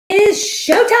Is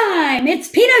showtime. It's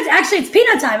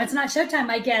Pinot time. It's not showtime,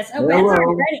 I guess. Oh, Ben's already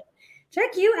ready.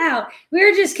 Check you out.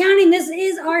 We're just counting. This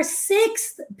is our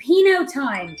 6th Pinot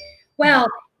Time. Well,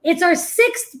 it's our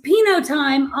 6th Pinot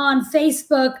Time on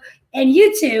Facebook and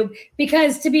YouTube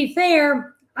because, to be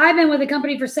fair, I've been with the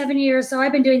company for 7 years, so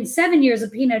I've been doing 7 years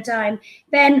of Pinot Time.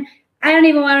 Ben, I don't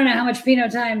even want to know how much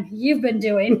Pinot Time you've been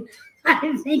doing.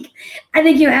 I think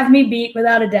you have me beat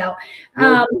without a doubt.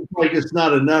 Well, like it's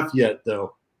not enough yet,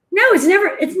 though. No, it's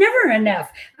never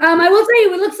enough. I will tell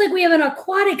you, it looks like we have an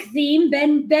aquatic theme.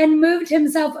 Ben moved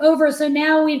himself over, so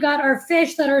now we've got our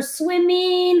fish that are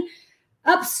swimming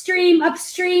upstream,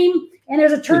 and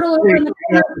there's a turtle over in the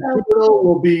corner.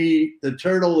 The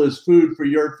turtle is food for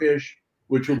your fish,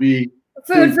 which will be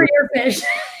food for your fish.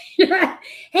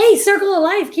 Hey, Circle of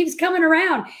Life keeps coming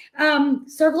around.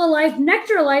 Circle of Life,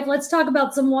 Nectar of Life. Let's talk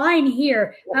about some wine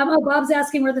here. Oh, Bob's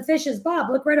asking where the fish is. Bob,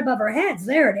 look right above our heads.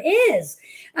 There it is.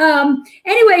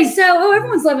 Anyway, so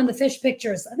everyone's loving the fish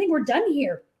pictures. I think we're done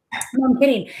here. No, I'm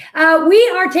kidding. We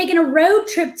are taking a road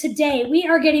trip today. We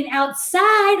are getting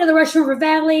outside of the Russian River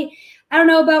Valley. I don't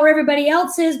know about where everybody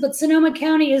else is, but Sonoma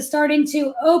County is starting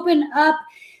to open up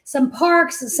some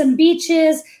parks, some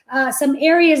beaches, some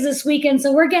areas this weekend.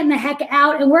 So we're getting the heck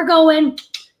out and we're going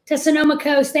to Sonoma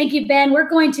Coast. Thank you, Ben. We're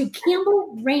going to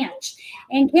Campbell Ranch.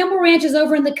 And Campbell Ranch is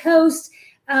over in the coast.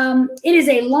 It is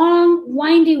a long,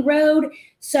 windy road.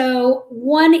 So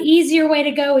one easier way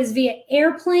to go is via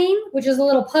airplane, which is a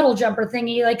little puddle jumper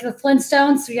thingy like the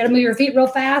Flintstones. So you got to move your feet real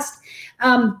fast.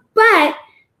 But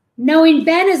knowing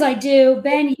Ben as I do,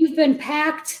 Ben, you've been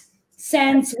packed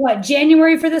since what,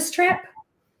 January for this trip?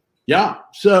 Yeah,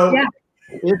 so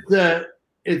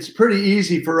it's pretty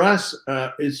easy for us.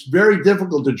 It's very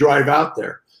difficult to drive out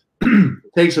there. It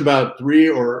takes about 3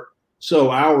 or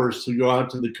so hours to go out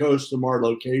to the coast from our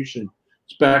location.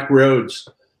 It's back roads.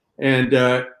 And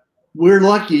we're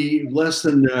lucky, less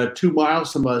than 2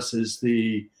 miles from us is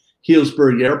the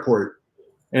Healdsburg Airport.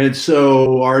 And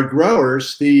so our grower,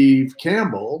 Steve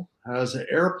Campbell, has an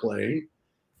airplane.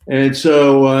 And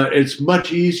so it's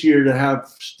much easier to have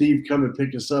Steve come and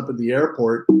pick us up at the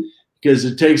airport because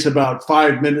it takes about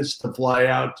 5 minutes to fly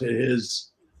out to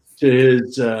his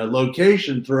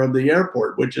location from the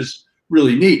airport, which is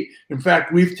really neat. In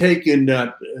fact, we've taken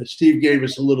Steve gave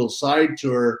us a little side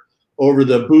tour over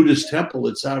the Buddhist temple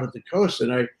that's out at the coast,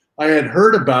 and I had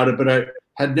heard about it, but I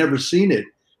had never seen it.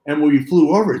 And when we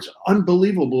flew over, it's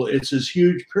unbelievable. It's this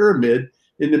huge pyramid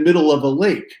in the middle of a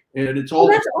lake, and it's all.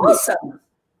 Oh, that's awesome.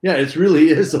 Yeah, it really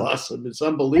is awesome. It's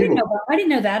unbelievable. I didn't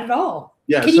know that at all.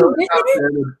 Yeah, Can you visit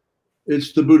it?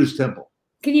 It's the Buddhist temple.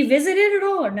 Can you visit it at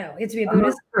all, or no? It's be a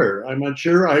Buddhist. I'm not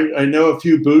sure. I know a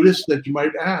few Buddhists that you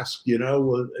might ask.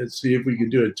 And see if we can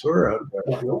do a tour out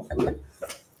there.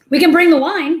 We can bring the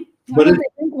wine. But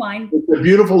it's a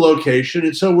beautiful location,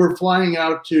 and so we're flying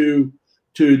out to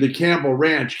the Campbell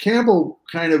Ranch. Campbell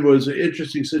kind of was an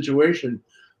interesting situation.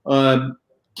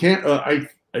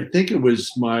 I think it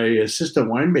was my assistant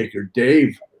winemaker,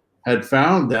 Dave, had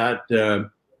found that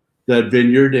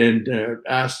vineyard and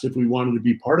asked if we wanted to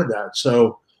be part of that.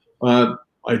 So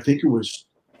I think it was,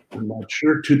 I'm not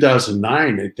sure,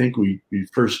 2009. I think we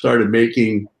first started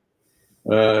making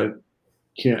the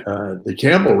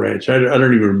Campbell Ranch. I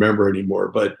don't even remember anymore,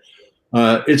 but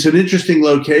it's an interesting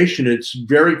location. It's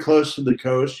very close to the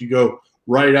coast. You go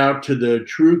right out to the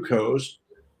true coast.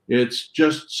 It's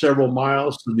just several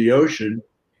miles from the ocean.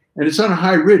 And it's on a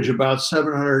high ridge, about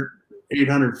 700,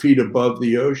 800 feet above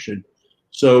the ocean.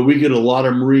 So we get a lot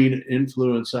of marine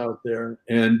influence out there.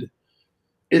 And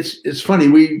it's funny,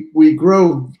 we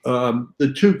grow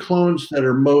the 2 clones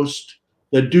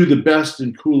that do the best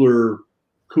in cooler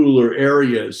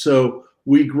areas. So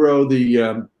we grow the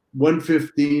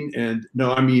 115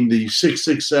 the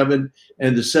 667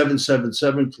 and the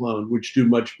 777 clone, which do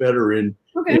much better in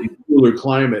cooler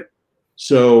climate.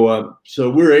 So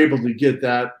we're able to get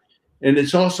that. And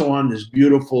it's also on this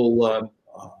beautiful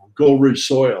Gold Ridge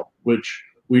soil, which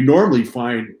we normally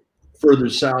find further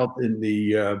south in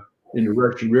the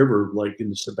Russian River, like in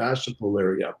the Sebastopol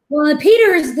area. Well, the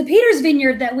Peters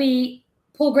vineyard that we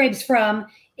pull grapes from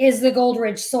is the Gold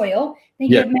Ridge soil. I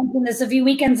think you had mentioned this a few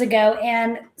weekends ago.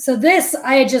 And so this,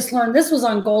 I had just learned this was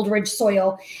on Gold Ridge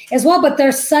soil as well, but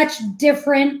they're such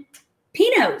different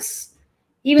Pinots,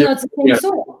 even though it's the same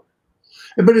soil.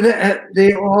 But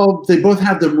they both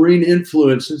have the marine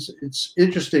influence. It's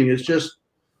interesting.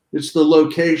 It's the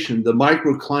location, the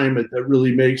microclimate that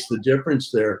really makes the difference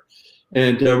there.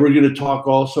 And we're going to talk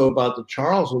also about the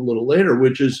Charles a little later,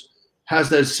 which has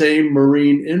that same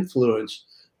marine influence.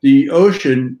 The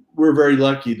ocean, we're very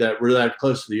lucky that we're that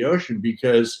close to the ocean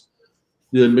because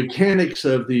the mechanics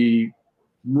of the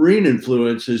marine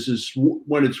influence is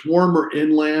when it's warmer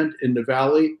inland in the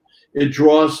valley, it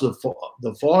draws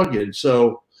the fog in.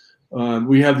 So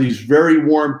we have these very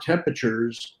warm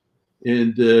temperatures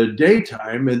in the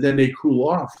daytime, and then they cool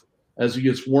off. As it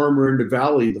gets warmer in the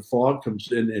valley, the fog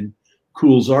comes in and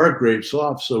cools our grapes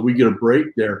off. So we get a break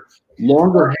there.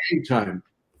 Longer hang time.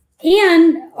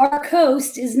 And our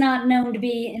coast is not known to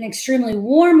be an extremely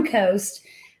warm coast.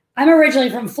 I'm originally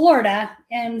from Florida,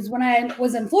 and when I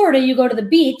was in Florida, you go to the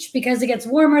beach because it gets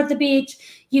warmer at the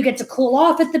beach. You get to cool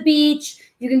off at the beach.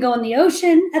 You can go in the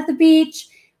ocean at the beach.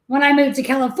 When I moved to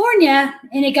California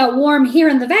and it got warm here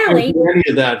in the valley. I don't do any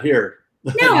of that here.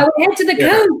 No, I would head to the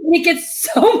coast and it gets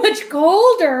so much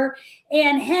colder.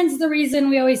 And hence the reason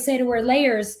we always say to wear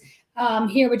layers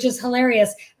here, which is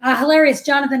hilarious. Hilarious,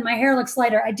 Jonathan, my hair looks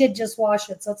lighter. I did just wash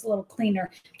it, so it's a little cleaner.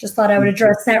 Just thought I would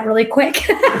address that really quick.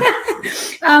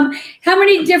 How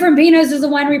many different Pinots does the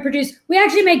winery produce? We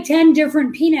actually make 10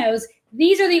 different Pinots.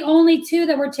 These are the only 2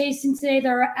 that we're tasting today that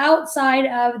are outside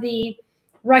of the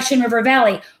Russian River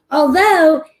Valley.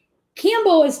 Although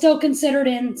Campbell is still considered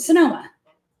in Sonoma.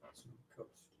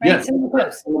 Right? Yeah,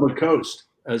 Sonoma Coast,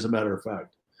 as a matter of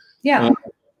fact. Yeah.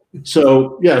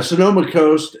 Sonoma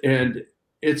Coast, and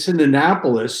it's in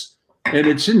Annapolis, and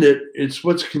it's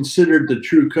what's considered the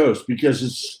true coast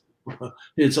because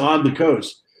it's on the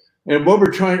coast. And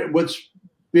what's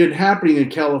been happening in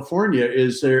California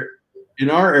is in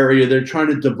our area, they're trying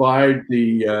to divide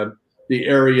the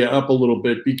area up a little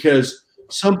bit because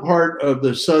some part of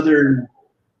the southern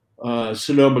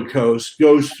Sonoma coast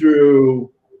goes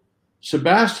through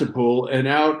Sebastopol and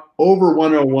out over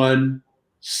 101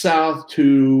 south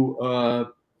to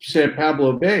San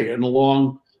Pablo Bay and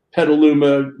along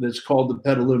Petaluma. That's called the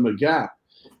Petaluma Gap.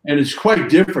 And it's quite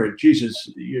different.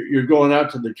 Jesus, you're going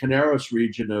out to the Canaros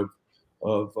region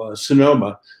of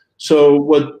Sonoma. So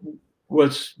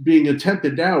what's being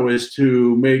attempted now is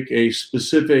to make a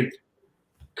specific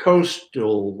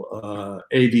coastal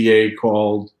AVA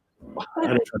called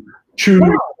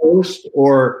True Coast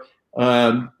or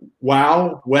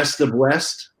WOW, West of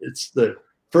West. It's the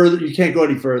further, you can't go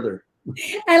any further.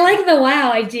 I like the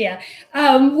WOW idea.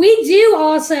 We do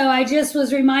also, I just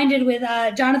was reminded with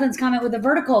Jonathan's comment with the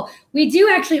vertical, we do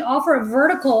actually offer a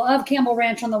vertical of Campbell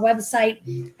Ranch on the website.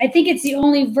 I think it's the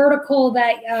only vertical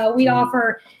that we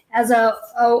offer as a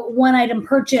one item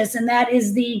purchase, and that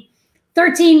is the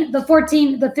 13, the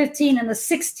 14, the 15, and the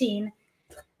 16.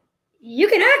 You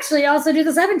can actually also do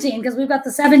the 17 because we've got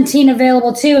the 17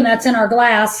 available too, and that's in our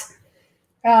glass.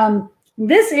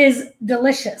 This is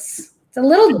delicious. It's a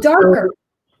little darker.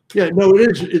 Yeah, no,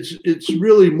 it is. It's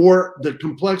really more the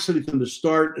complexity from the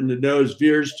start, and the nose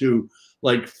veers to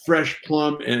like fresh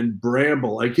plum and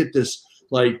bramble. I get this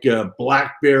like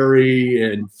blackberry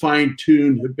and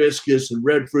fine-tuned hibiscus and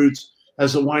red fruits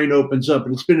as the wine opens up,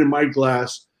 and it's been in my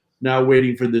glass now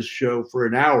waiting for this show for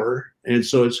an hour, and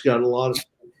so it's got a lot of.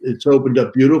 It's opened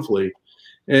up beautifully,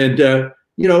 and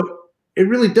you know, it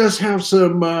really does have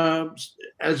some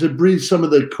as it breathes some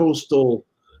of the coastal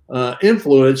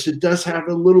influence. It does have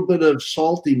a little bit of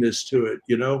saltiness to it,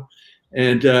 you know,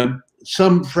 and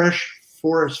some fresh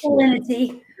forest salinity.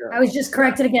 Yeah. I was just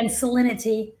corrected again,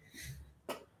 salinity.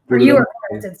 Or you were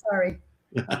corrected. Sorry.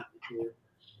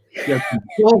 Yeah,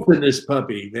 salt in this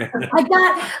puppy, man.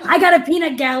 I got a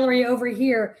peanut gallery over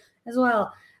here as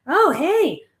well. Oh,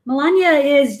 hey. Melania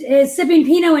is sipping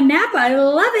Pinot in Napa. I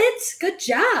love it. Good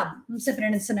job. I'm sipping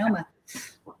it in Sonoma.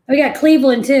 We got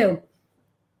Cleveland too.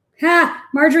 Ha!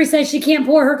 Marjorie says she can't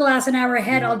pour her glass an hour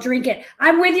ahead. I'll drink it.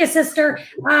 I'm with you, sister.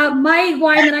 My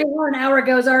wine that I poured an hour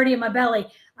ago is already in my belly.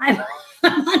 I'm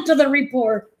on to the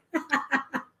repour.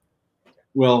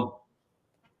 Well,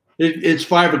 it's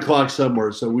 5 o'clock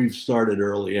somewhere, so we've started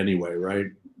early anyway, right?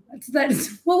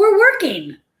 Well, we're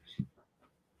working.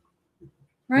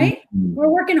 Right? Mm-hmm. We're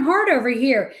working hard over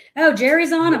here. Oh,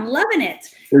 Jerry's on. I'm loving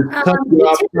it. Do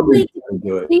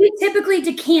you typically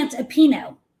decant a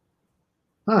Pinot?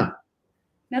 Huh.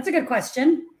 That's a good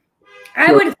question.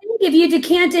 I would think if you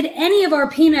decanted any of our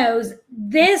Pinots,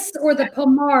 this or the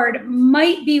Pommard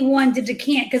might be one to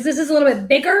decant because this is a little bit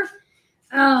bigger.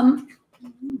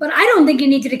 But I don't think you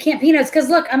need to decant Pinots because,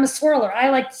 look, I'm a swirler. I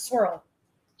like to swirl.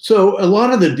 So a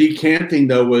lot of the decanting,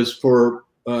 though, was for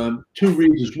two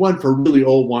reasons. One, for really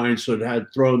old wine, so it had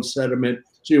thrown sediment,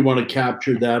 so you want to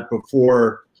capture that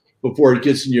before it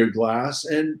gets in your glass.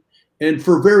 And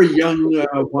for very young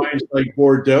wines like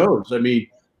Bordeaux, I mean,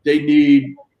 they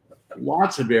need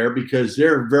lots of air because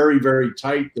they're very, very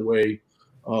tight the way,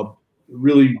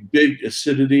 really big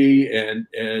acidity,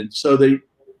 and so they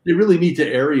really need to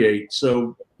aerate.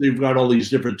 So they've got all these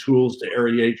different tools to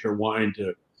aerate your wine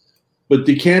to but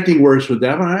decanting works with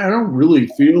that. I don't really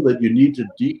feel that you need to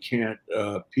decant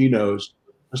Pinots,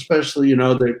 especially,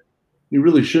 that you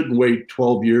really shouldn't wait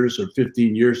 12 years or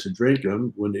 15 years to drink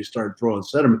them when they start throwing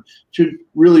sediment. You should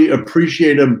really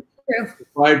appreciate them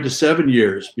 5 to 7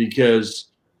 years, because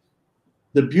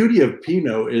the beauty of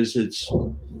Pinot is it's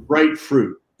bright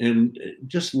fruit, and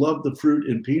just love the fruit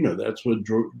in Pinot. That's what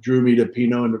drew me to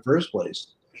Pinot in the first place.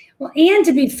 Well, and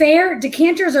to be fair,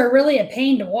 decanters are really a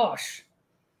pain to wash.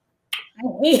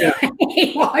 I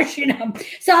hate washing them.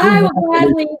 So I will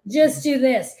gladly just do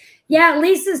this. Yeah,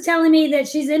 Lisa's telling me that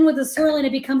she's in with the swirling.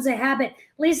 It becomes a habit.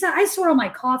 Lisa, I swirl my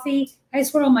coffee. I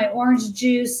swirl my orange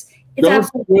juice. It's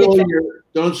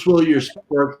don't swirl your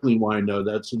sparkling wine, though.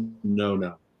 That's a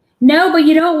no-no. No, but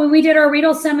when we did our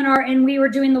Riedel seminar and we were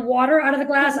doing the water out of the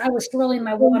glass, I was swirling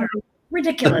my water.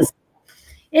 Ridiculous.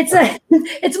 It's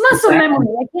muscle memory.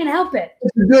 I can't help it.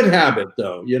 It's a good habit,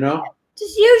 though,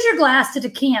 Just use your glass to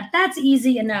decant. That's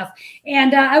easy enough.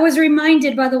 And I was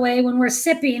reminded, by the way, when we're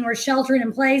sipping, we're sheltering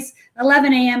in place,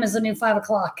 11 a.m. is the new 5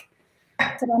 o'clock.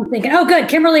 That's what I'm thinking. Oh, good.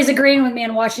 Kimberly's agreeing with me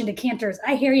on washing decanters.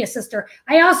 I hear you, sister.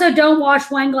 I also don't wash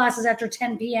wine glasses after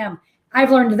 10 p.m.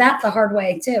 I've learned that the hard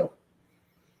way, too.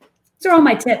 Those are all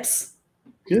my tips.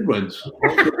 Good ones.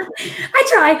 I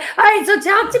try. All right, so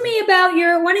talk to me about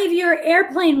one of your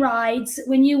airplane rides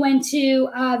when you went to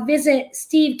visit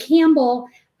Steve Campbell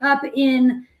up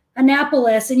in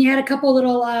Annapolis, and you had a couple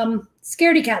little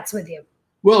scaredy cats with you.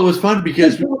 Well, it was fun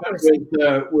because we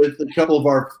went with a couple of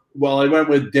I went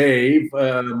with Dave,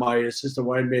 my assistant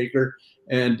winemaker,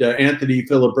 and Anthony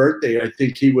Filiberti. I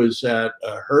think he was at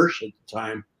Hirsch at the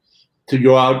time, to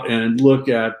go out and look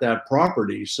at that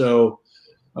property. So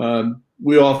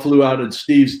we all flew out in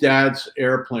Steve's dad's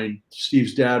airplane.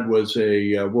 Steve's dad was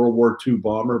a World War II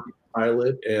bomber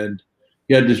pilot, and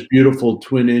he had this beautiful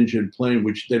twin-engine plane,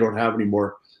 which they don't have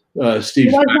anymore.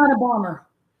 Steve's was not a bomber.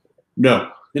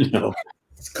 No.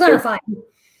 It's clarifying.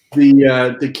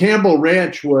 The Campbell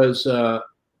Ranch was,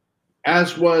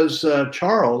 as was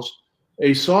Charles,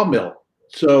 a sawmill.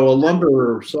 So a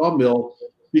lumber sawmill,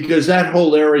 because that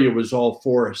whole area was all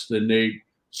forest, and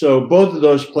so both of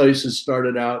those places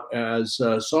started out as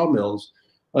sawmills.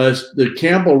 The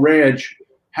Campbell Ranch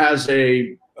has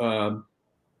a what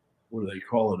do they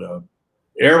call it? A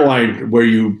airline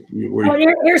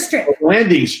airstrip,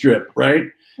 landing strip, right?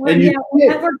 Well, and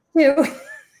that works too.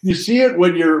 You see it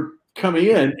when you're coming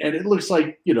in, and it looks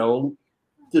like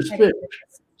this big.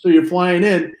 So you're flying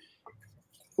in.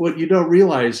 What you don't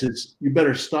realize is you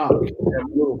better stop. You have a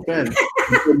little fence,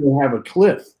 and you have a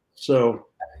cliff. So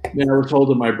I was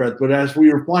holding my breath. But as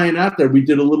we were flying out there, we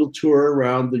did a little tour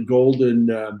around the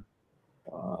Golden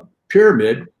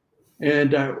Pyramid,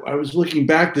 and I was looking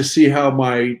back to see how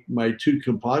my two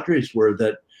compadres were.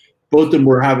 That both of them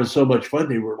were having so much fun.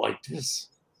 They were like this.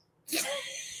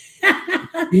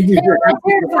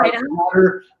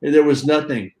 And there was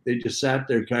nothing. They just sat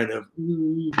there, kind of.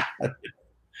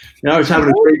 I was having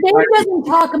a great time. Dave doesn't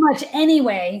talk much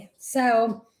anyway,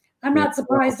 so I'm not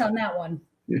surprised on that one.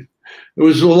 It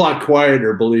was a lot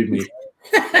quieter, believe me.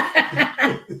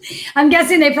 I'm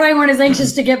guessing they probably weren't as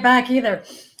anxious to get back either.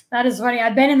 That is funny.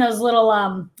 I've been in those little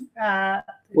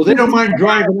well, they don't mind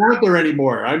driving out there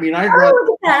anymore. I mean,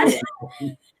 look at that.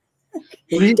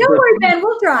 Don't worry, Ben.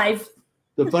 We'll drive.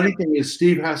 The funny thing is,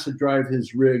 Steve has to drive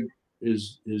his rig,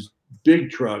 his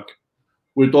big truck,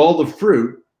 with all the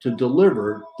fruit to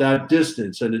deliver that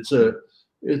distance, and it's a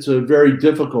very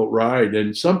difficult ride.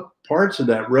 And some parts of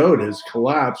that road has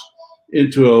collapsed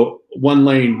into a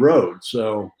one-lane road.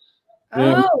 So.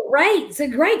 Oh, right. So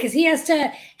great, because he has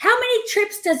to. How many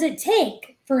trips does it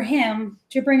take for him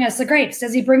to bring us the grapes?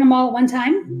 Does he bring them all at one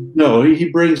time? No, he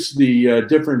brings the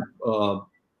different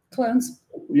clones.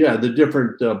 Yeah, the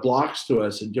different blocks to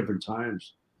us at different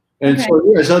times, and so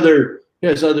he has other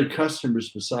customers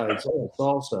besides us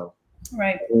also.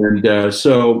 Right. And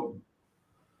so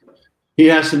he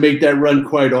has to make that run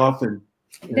quite often.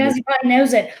 He does. He probably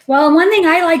knows it. Well, and one thing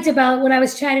I liked about when I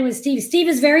was chatting with Steve, Steve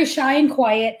is very shy and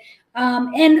quiet.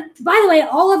 And by the way,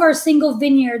 all of our single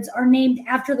vineyards are named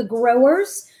after the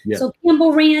growers. Yeah. So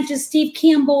Campbell Ranch is Steve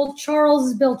Campbell. Charles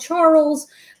is Bill Charles.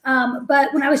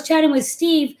 But when I was chatting with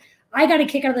Steve, I got a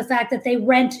kick out of the fact that they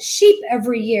rent sheep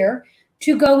every year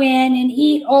to go in and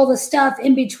eat all the stuff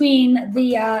in between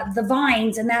the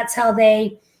vines, and that's how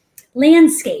they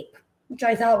landscape, which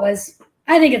I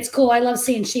think it's cool. I love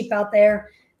seeing sheep out there.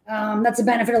 That's a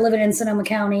benefit of living in Sonoma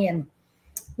County and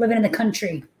living in the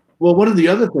country. Well, one of the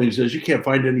other things is you can't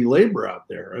find any labor out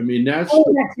there. I mean, that's you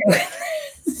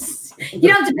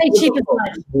don't have to pay cheap as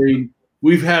much. I mean,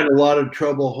 we've had a lot of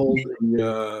trouble holding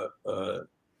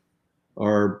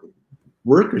our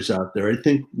workers out there. I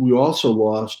think we also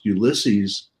lost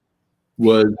Ulysses.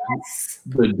 Was Yes.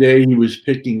 the day he was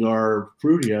picking our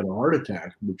fruit, he had a heart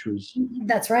attack, which was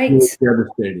That's right. really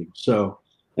devastating. So,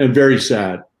 and very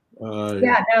sad.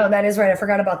 Yeah, no, that is right. I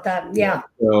forgot about that. Yeah.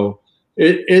 So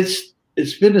it's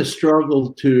been a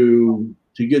struggle to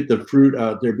get the fruit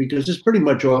out there because it's pretty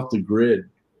much off the grid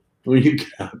when you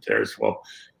get out there as well.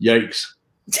 Yikes.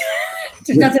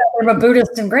 There's nothing out there but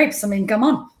Buddhist and grapes. I mean, come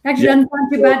on. Actually, doesn't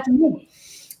sound too bad to me.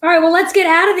 All right, well, let's get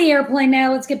out of the airplane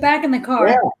now. Let's get back in the car.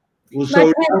 Yeah. Well, Let's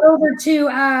head over to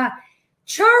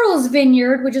Charles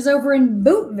Vineyard, which is over in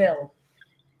Boonville.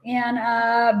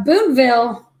 And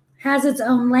Boonville has its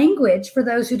own language, for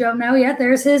those who don't know yet.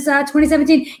 There's his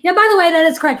 2017. Yeah, by the way, that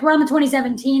is correct. We're on the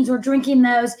 2017s. We're drinking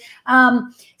those.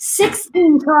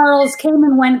 16 Charles came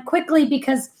and went quickly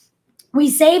because we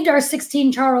saved our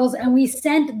 16 Charles and we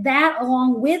sent that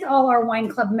along with all our wine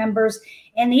club members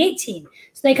and the 18.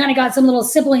 So they kind of got some little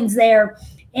siblings there.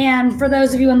 And for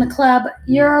those of you in the club,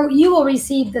 you will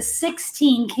receive the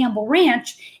 16 Campbell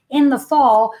Ranch in the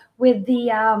fall with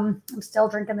the, I'm still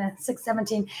drinking the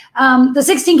 617. The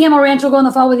 16 Campbell Ranch will go in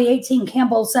the fall with the 18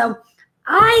 Campbell. So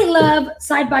I love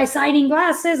side-by-siding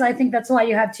glasses. I think that's why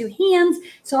you have two hands.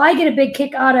 So I get a big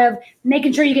kick out of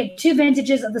making sure you get two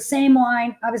vintages of the same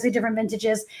wine, obviously different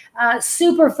vintages.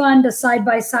 Super fun to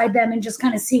side-by-side them and just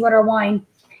kind of see what our wine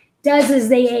does as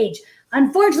they age.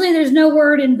 Unfortunately, there's no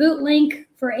word in BootLink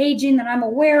for aging that I'm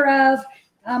aware of.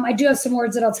 I do have some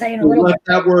words that I'll tell you in a little bit. Left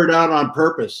that word out on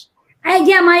purpose.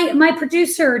 Yeah, my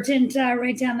producer didn't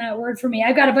write down that word for me.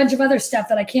 I've got a bunch of other stuff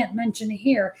that I can't mention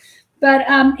here. But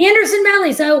Anderson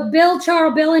Valley, so Bill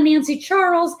and Nancy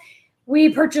Charles,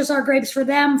 we purchase our grapes for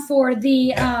them for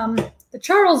the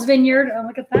Charles Vineyard. Oh,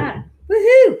 look at that.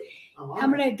 Woohoo!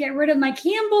 I'm going to get rid of my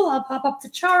Campbell. I'll pop up to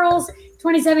Charles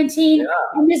 2017. Yeah.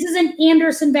 And this is in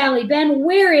Anderson Valley. Ben,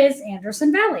 where is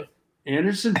Anderson Valley?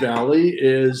 Anderson Valley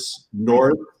is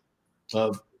north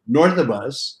of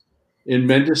us in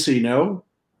Mendocino.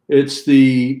 It's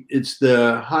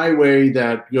the highway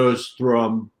that goes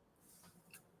from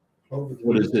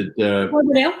what is it?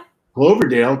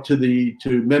 Cloverdale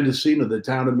to Mendocino, the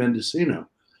town of Mendocino,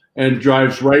 and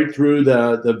drives right through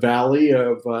the valley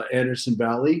of Anderson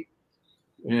Valley.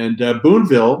 And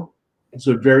Boonville is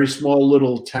a very small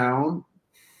little town.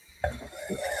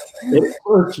 It's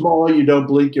so small you don't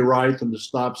blink your eye from the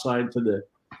stop sign to the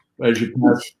as you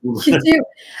pass. You do.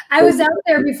 I was out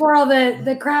there before all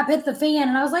the crap hit the fan,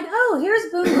 and I was like, "Oh,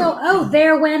 here's Boonville. Oh,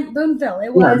 there went Boonville."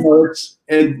 It was.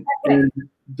 Yeah, no, and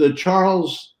the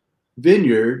Charles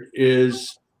Vineyard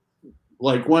is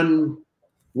like one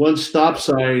stop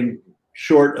sign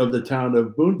short of the town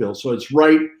of Boonville, so it's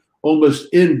right almost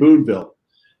in Boonville.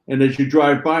 And as you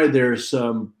drive by, there's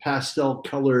some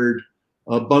pastel-colored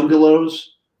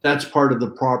bungalows. That's part of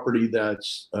the property.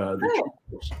 That's the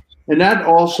Charles. And that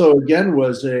also, again,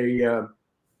 was a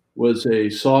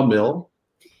sawmill.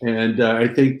 And I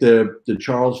think the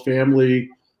Charles family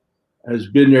has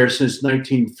been there since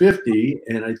 1950.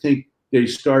 And I think they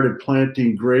started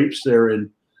planting grapes there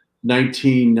in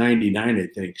 1999, I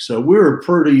think. So we were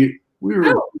pretty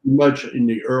much in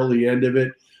the early end of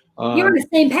it. You're on the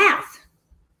same path.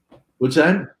 What's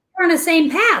that? We're on the same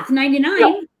path,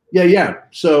 99. Yeah.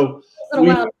 So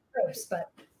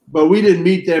but we didn't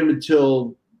meet them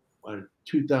until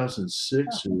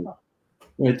 2006.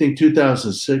 I think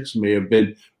 2006 may have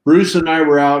been. Bruce and I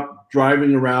were out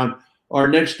driving around. Our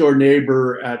next door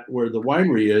neighbor at where the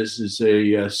winery is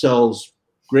sells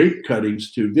grape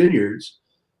cuttings to vineyards.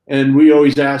 And we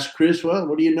always ask Chris, well,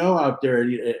 what do you know out there?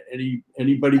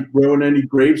 Anybody growing any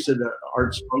grapes that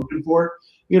aren't spoken for?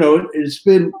 You know, it's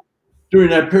been during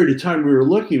that period of time we were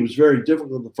looking, it was very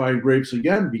difficult to find grapes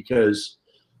again because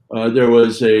there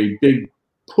was a big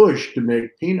push to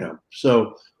make Pinot.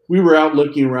 So we were out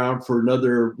looking around for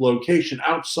another location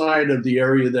outside of the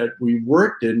area that we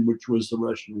worked in, which was the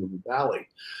Russian River Valley.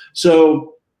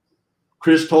 So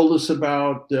Chris told us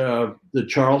about the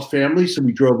Charles family. So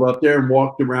we drove up there and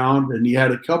walked around, and he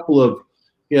had a couple of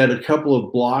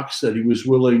blocks that he was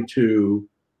willing to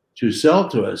sell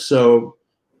to us. So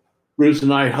Bruce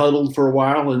and I huddled for a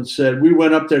while and said, we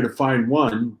went up there to find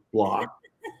one block.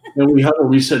 And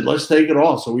we said, let's take it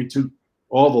all. So we took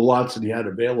all the lots that he had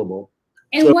available.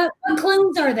 And so, what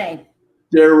clones are they?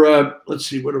 They're, let's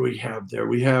see, what do we have there?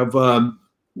 We have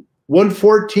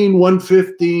 114,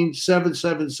 115,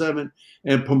 777,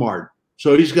 and Pomard.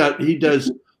 So he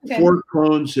does 4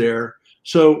 clones there.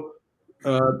 So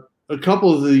a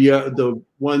couple of the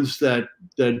ones that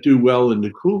do well in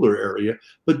the cooler area.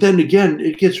 But then again,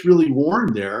 it gets really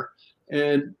warm there.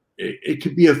 And it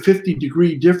could be a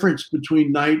 50-degree difference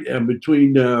between night and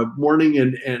between morning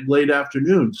and late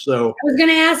afternoon. So I was going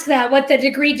to ask that, what the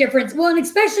degree difference, well, and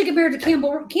especially compared to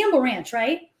Campbell Ranch,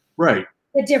 right? Right.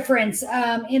 The difference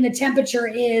in the temperature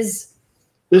is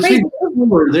this crazy. is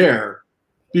warmer there,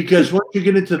 because once you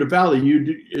get into the valley,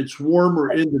 it's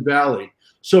warmer in the valley.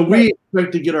 So we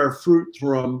expect to get our fruit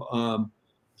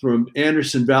from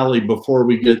Anderson Valley before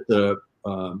we get the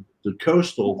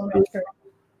coastal.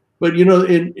 But you know,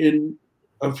 in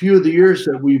a few of the years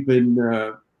that we've been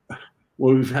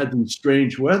we've had some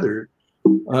strange weather,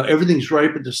 everything's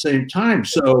ripe at the same time.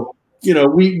 So you know,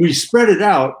 we spread it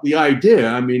out. The idea,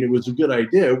 I mean, it was a good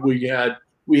idea. We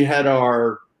had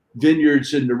our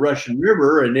vineyards in the Russian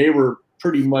River, and they were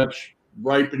pretty much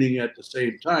ripening at the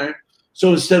same time.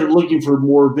 So instead of looking for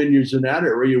more vineyards in that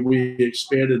area, we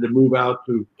expanded to move out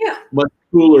to a much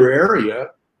cooler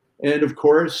area. And of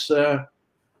course,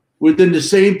 within the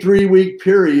same 3-week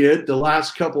period, the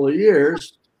last couple of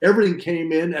years, everything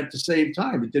came in at the same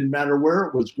time. It didn't matter where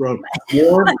it was grown.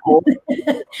 Warm, cold.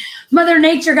 Mother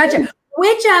Nature, gotcha.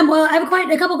 Which, well, I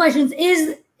have a couple questions.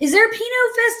 Is there a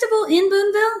Pinot Festival in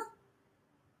Boonville?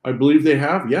 I believe they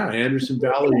have, yeah, Anderson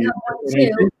Valley.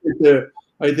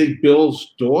 I think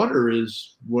Bill's daughter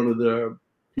is one of the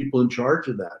people in charge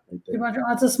of that. I think.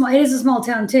 It is a small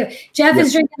town too. Jeff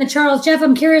is drinking the Charles. Jeff,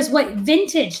 I'm curious what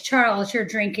vintage Charles you're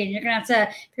drinking. You're gonna have to,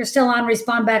 if you're still on,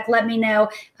 respond back. Let me know.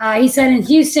 He said in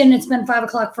Houston it's been 5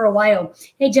 o'clock for a while.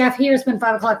 Hey Jeff, here it's been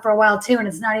 5 o'clock for a while too, and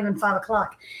it's not even 5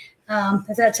 o'clock.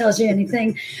 If that tells you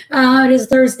anything, it is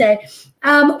Thursday.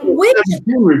 Which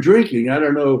we're drinking? I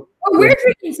don't know. Oh, we're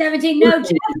drinking 17. No,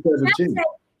 Jeff said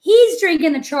he's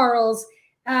drinking the Charles.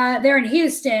 They're in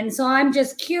Houston, so I'm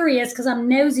just curious because I'm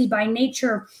nosy by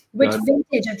nature which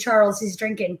vintage of Charles he's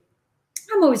drinking.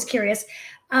 I'm always curious.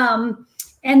 And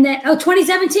then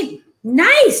 2017.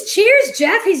 Nice. Cheers,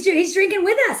 Jeff. He's drinking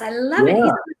with us. I love it.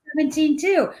 He's 17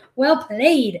 too. Well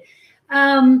played.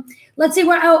 Let's see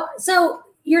what. Oh, so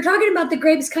you're talking about the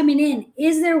grapes coming in.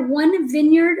 Is there one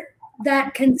vineyard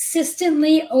that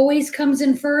consistently always comes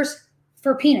in first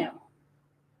for Pinot?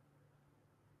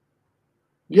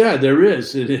 Yeah, there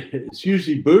is. It's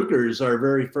usually Booker's our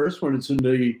very first one. It's in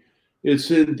the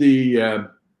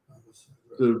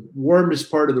warmest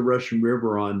part of the Russian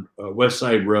River on West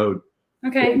Side Road.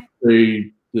 Okay.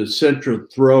 The central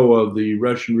throw of the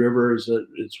Russian River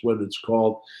it's what it's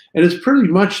called, and it's pretty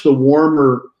much the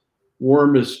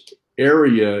warmest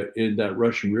area in that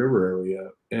Russian River area.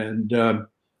 And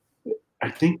I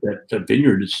think that the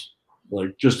vineyard is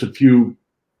like just a few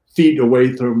feet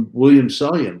away from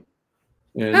Williams-Sonoma.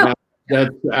 And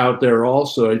that's out there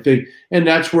also, I think, and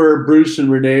that's where Bruce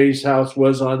and Renee's house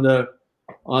was on the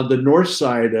north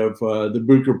side of the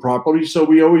Booker property. So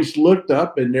we always looked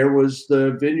up, and there was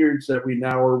the vineyards that we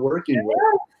now are working with.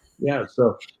 Yeah.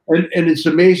 So and it's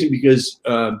amazing because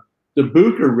the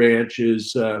Booker Ranch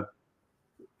is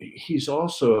he's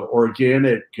also an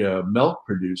organic milk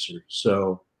producer.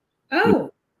 So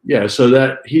yeah, so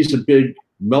that he's a big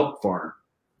milk farm.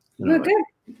 Oh, good.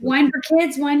 Wine for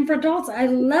kids, wine for adults. I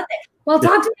love it. Well,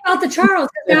 talk to me about the Charles,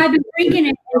 because I've been drinking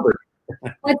it.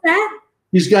 What's that?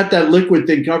 He's got that liquid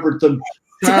thing covered from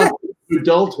childhood to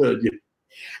adulthood.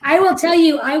 I will tell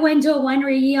you, I went to a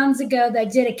winery years ago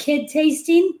that did a kid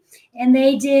tasting, and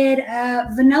they did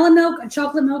vanilla milk, a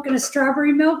chocolate milk, and a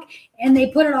strawberry milk, and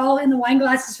they put it all in the wine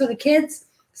glasses for the kids.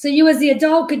 So you as the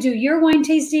adult could do your wine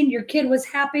tasting. Your kid was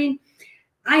happy.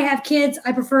 I have kids.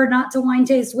 I prefer not to wine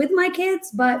taste with my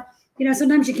kids, but you know,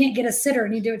 sometimes you can't get a sitter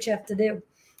and you do what you have to do.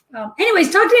 Anyways,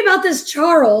 talk to me about this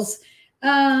Charles.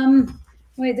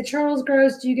 Wait, the Charles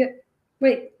grows. Do you get,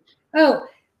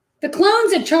 the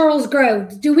clones at Charles grow.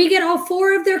 Do we get all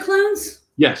 4 of their clones?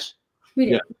 Yes. We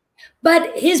do. Yeah.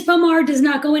 But his Pommard does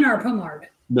not go in our Pommard.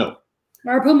 No.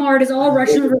 Our Pommard is all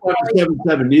Russian River.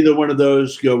 7-7. Neither one of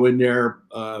those go in there.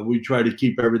 We try to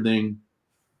keep everything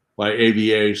by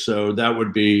AVA. So that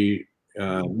would be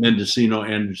Mendocino,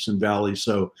 Anderson Valley,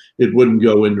 so it wouldn't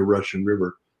go into Russian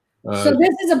River. So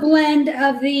this is a blend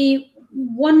of the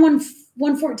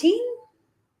 114,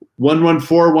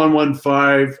 114,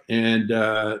 115, and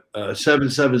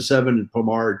 777 in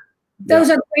Pommard. Those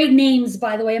are great names,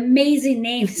 by the way. Amazing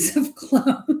names of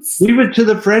clones. Leave it to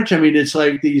the French. I mean, it's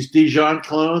like these Dijon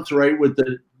clones, right? With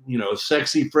the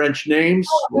sexy French names.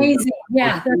 Oh, amazing,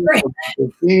 yeah, they're great.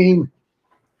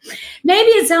 Maybe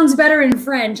it sounds better in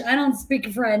French. I don't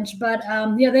speak French, but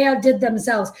they outdid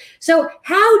themselves. So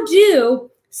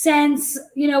since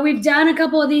we've done a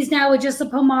couple of these now with just the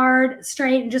Pommard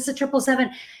straight and just a 777,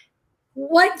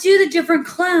 what do the different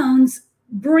clones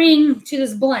bring to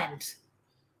this blend?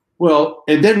 Well,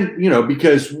 and then, you know,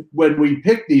 because when we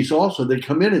pick these also, they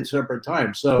come in at separate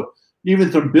times. So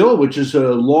even from Bill, which is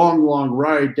a long, long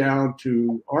ride down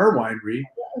to our winery.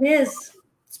 It is.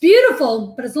 It's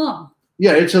beautiful, but it's long.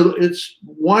 Yeah, it's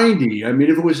windy. I mean,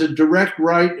 if it was a direct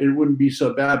right, it wouldn't be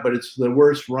so bad, but it's the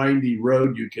worst windy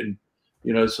road you can,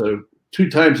 you know, so 2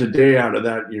 times a day out of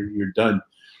that, you're done.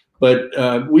 But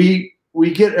we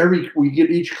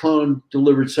get each clone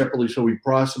delivered separately, so we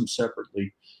process them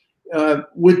separately.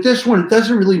 With this one, it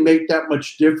doesn't really make that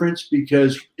much difference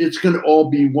because it's going to all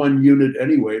be one unit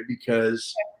anyway.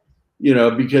 Because, you know,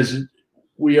 because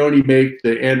we only make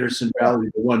the Anderson Valley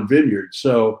the one vineyard.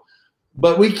 So,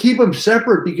 but we keep them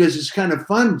separate because it's kind of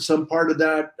fun. Some part of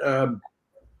that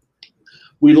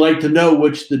we like to know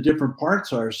which the different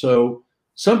parts are. So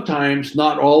sometimes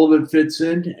not all of it fits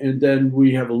in, and then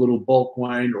we have a little bulk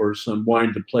wine or some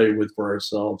wine to play with for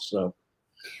ourselves. So.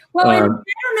 Well, I don't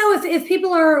know if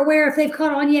people are aware, if they've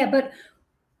caught on yet, but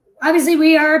obviously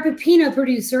we are a Pinot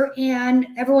producer and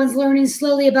everyone's learning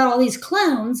slowly about all these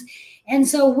clones. And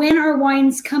so when our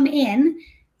wines come in,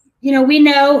 you know, we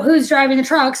know who's driving the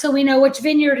truck, so we know which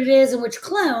vineyard it is and which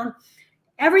clone.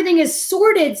 Everything is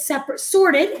sorted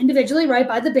individually, right,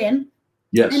 by the bin.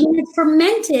 Yes. And then it's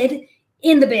fermented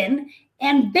in the bin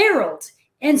and barreled.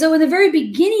 And so in the very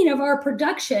beginning of our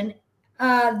production,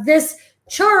 this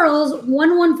Charles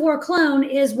 114 clone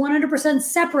is 100%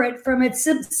 separate from its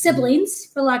siblings,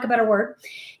 for lack of a better word.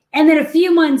 And then a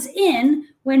few months in,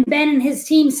 when Ben and his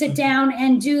team sit down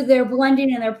and do their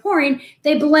blending and their pouring,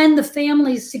 they blend the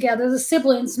families together, the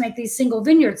siblings, to make these single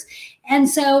vineyards. And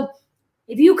so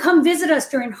if you come visit us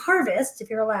during harvest, if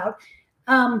you're allowed,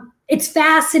 it's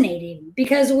fascinating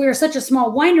because we're such a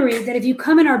small winery that if you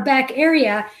come in our back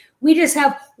area, we just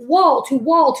have wall to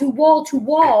wall to wall to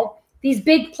wall these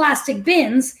big plastic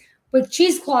bins with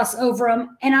cheesecloths over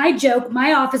them. And I joke,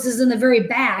 my office is in the very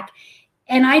back.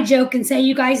 And I joke and say,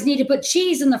 you guys need to put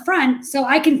cheese in the front so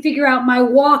I can figure out my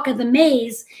walk of the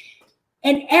maze.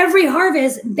 And every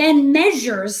harvest, Ben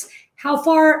measures how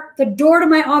far the door to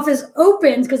my office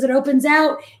opens, because it opens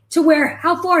out to where,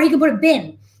 how far he can put a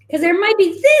bin. Because there might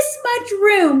be this much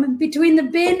room between the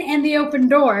bin and the open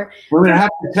door. We're going to have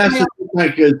to test it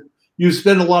because you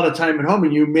spend a lot of time at home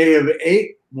and you may have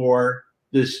ate more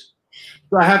this.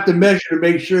 So I have to measure to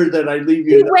make sure that I leave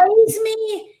you. He weighs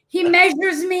me, he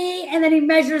measures me, and then he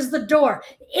measures the door.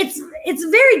 It's a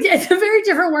very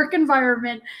different work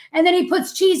environment. And then he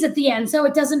puts cheese at the end, so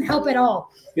it doesn't help at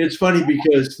all. It's funny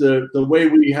because the way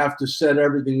we have to set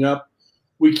everything up,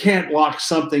 we can't lock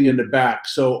something in the back.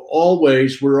 So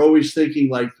we're always thinking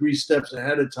like 3 steps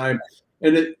ahead of time.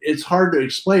 And it's hard to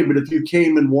explain, but if you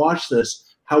came and watched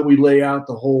this, how we lay out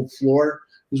the whole floor,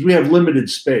 because we have limited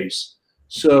space.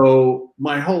 So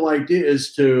my whole idea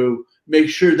is to make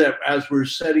sure that as we're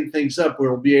setting things up,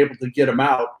 we'll be able to get them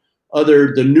out.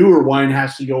 The newer wine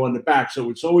has to go in the back. So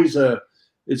it's always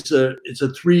it's a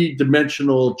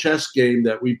 3-dimensional chess game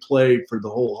that we play for the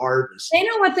whole harvest. They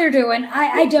know what they're doing.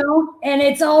 I don't. And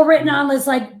it's all written on this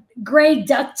like gray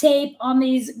duct tape on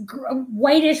these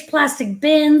whitish plastic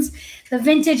bins, the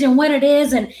vintage and what it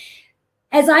is. And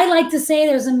as I like to say,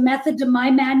 there's a method to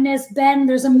my madness, Ben.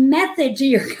 There's a method to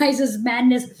your guys'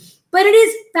 madness, but it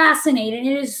is fascinating.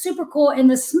 It is super cool,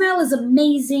 and the smell is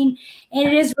amazing, and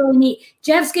it is really neat.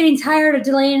 Jeff's getting tired of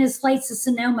delaying his flights to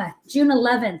Sonoma, June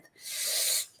 11th.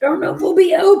 Don't know if we'll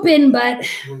be open, but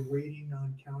we're waiting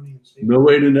on county and state. No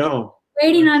way to know.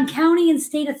 Waiting on county and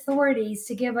state authorities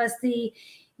to give us the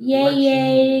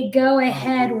yay, go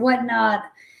ahead, whatnot.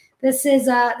 This is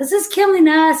killing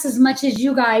us as much as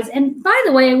you guys. And by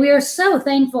the way, we are so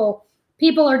thankful.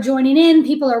 People are joining in.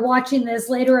 People are watching this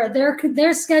later at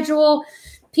their schedule.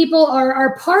 People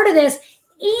are part of this.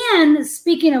 And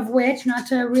speaking of which, not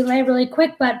to relay really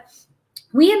quick, but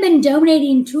we have been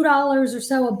donating $2 or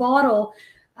so a bottle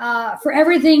for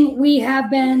everything we have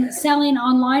been selling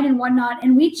online and whatnot.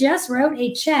 And we just wrote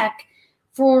a check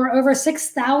for over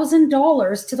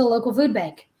 $6,000 to the local food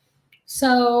bank.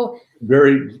 So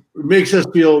it makes us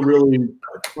feel really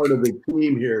part of the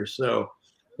team here. So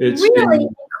it's really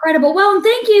incredible. Well, and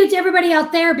thank you to everybody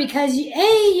out there because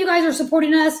A, you guys are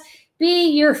supporting us. B,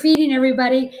 you're feeding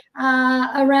everybody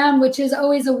around, which is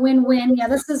always a win-win. Yeah,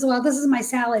 this is my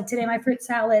salad today, my fruit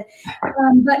salad.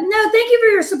 But no, thank you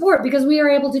for your support because we are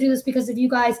able to do this because of you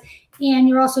guys, and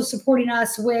you're also supporting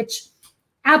us, which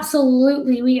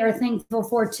absolutely we are thankful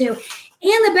for too.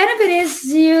 And the benefit is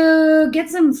you get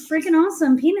some freaking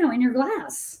awesome Pinot in your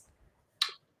glass.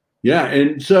 Yeah,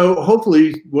 and so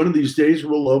hopefully one of these days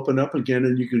we'll open up again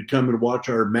and you can come and watch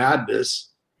our madness.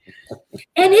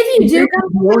 And if you do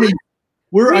come,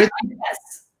 I think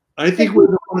I think we're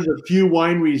one of the few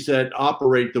wineries that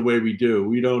operate the way we do.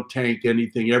 We don't tank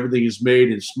anything. Everything is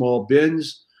made in small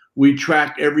bins. We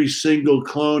track every single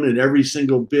clone in every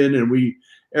single bin, and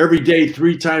every day,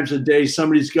 3 times a day,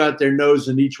 somebody's got their nose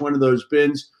in each one of those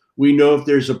bins. We know if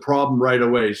there's a problem right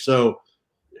away. So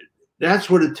that's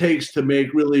what it takes to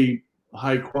make really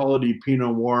high quality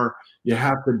Pinot Noir. You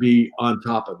have to be on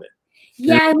top of it.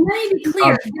 Yeah, and let me be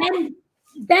clear.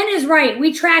 Ben is right.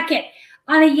 We track it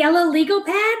on a yellow legal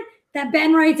pad that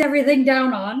Ben writes everything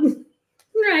down on,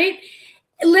 right?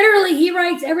 Literally, he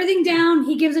writes everything down.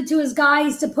 He gives it to his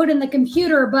guys to put in the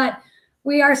computer, but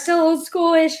we are still old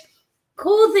schoolish.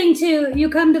 Cool thing, too, you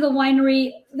come to the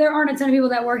winery. There aren't a ton of people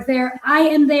that work there. I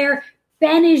am there.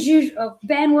 Ben is usually, oh,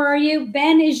 Ben, where are you?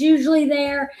 Ben is usually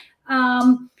there.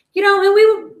 You know,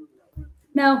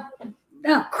 and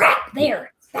no, crap,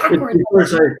 there. Backwards. Of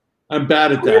course, I'm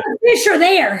bad at that. The fish are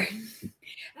there.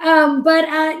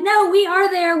 No, we are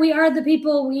there. We are the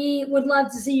people. We would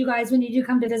love to see you guys when you do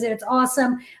come to visit. It's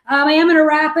awesome. I am going to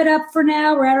wrap it up for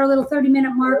now. We're at our little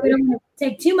 30-minute mark. We don't want to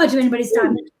take too much of anybody's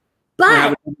time. But I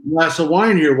have a glass of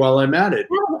wine here while I'm at it.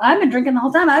 I've been drinking the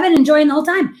whole time. I've been enjoying the whole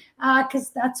time because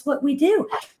that's what we do.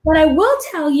 But I will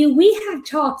tell you, we have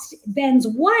talked Ben's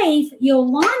wife,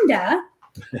 Yolanda,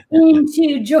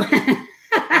 into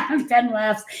Ben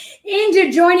laughs,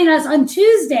 into joining us on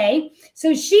Tuesday.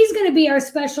 So she's going to be our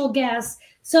special guest.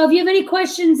 So if you have any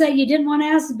questions that you didn't want to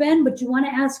ask Ben, but you want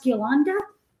to ask Yolanda,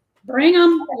 bring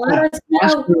them. Let us know.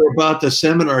 Ask her about the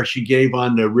seminar she gave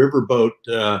on the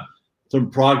riverboat from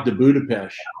Prague to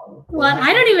Budapest. Well,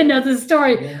 I don't even know the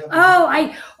story. Do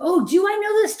I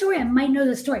know the story? I might know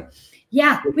the story.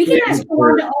 Yeah, we can ask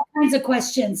Yolanda all kinds of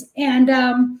questions,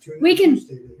 and we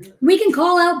can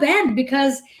call out Ben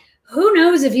because who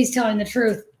knows if he's telling the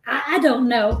truth? I don't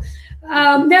know.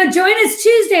 Now join us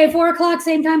Tuesday, 4 o'clock,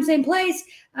 same time, same place.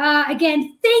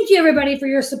 Again, thank you everybody for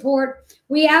your support.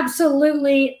 We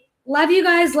absolutely love you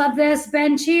guys. Love this.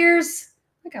 Ben, cheers.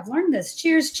 I think I've learned this.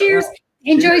 Cheers, cheers.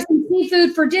 Enjoy some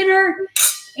seafood for dinner.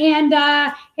 And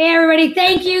hey, everybody,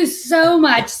 thank you so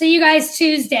much. See you guys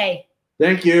Tuesday.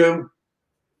 Thank you.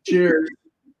 Cheers.